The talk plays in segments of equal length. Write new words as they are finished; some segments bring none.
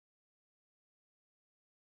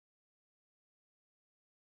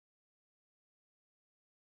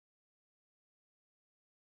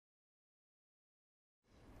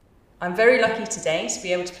I'm very lucky today to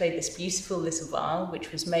be able to play this beautiful little viol,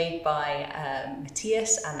 which was made by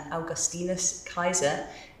Matthias and Augustinus Kaiser,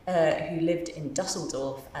 who lived in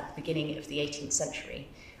Dusseldorf at the beginning of the 18th century.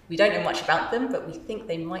 We don't know much about them, but we think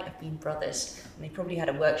they might have been brothers, and they probably had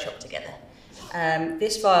a workshop together.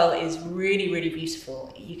 This viol is really, really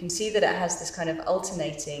beautiful. You can see that it has this kind of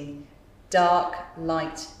alternating dark,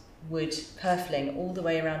 light wood purfling all the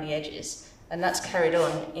way around the edges, and that's carried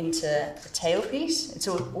on into the tailpiece. It's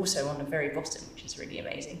also on the very bottom, which is really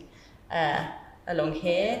amazing. Along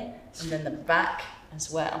here, and then the back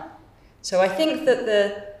as well. So I think that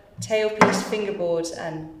the tailpiece, fingerboards,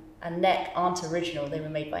 and neck aren't original. They were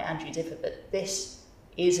made by Andrew Dipper, but this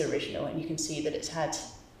is original, and you can see that it's had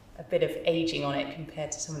a bit of aging on it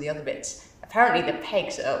compared to some of the other bits. Apparently the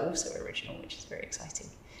pegs are also original, which is very exciting.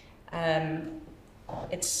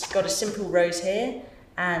 It's got a simple rose here,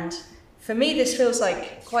 and for me this feels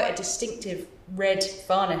like quite a distinctive red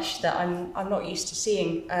varnish that I'm not used to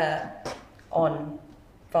seeing on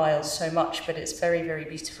viols so much, but it's very, very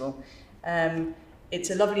beautiful.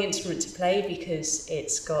 It's a lovely instrument to play because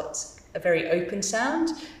it's got a very open sound,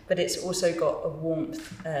 but it's also got a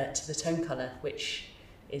warmth to the tone colour, which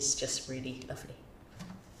is just really lovely.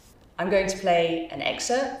 I'm going to play an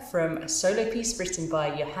excerpt from a solo piece written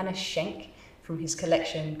by Johannes Schenk from his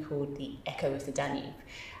collection called The Echo of the Danube.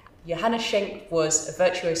 Johannes Schenk was a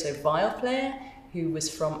virtuoso viol player who was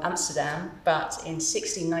from Amsterdam, but in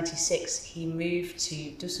 1696 he moved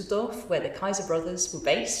to Dusseldorf, where the Kaiser brothers were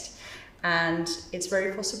based, and it's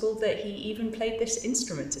very possible that he even played this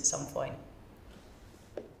instrument at some point.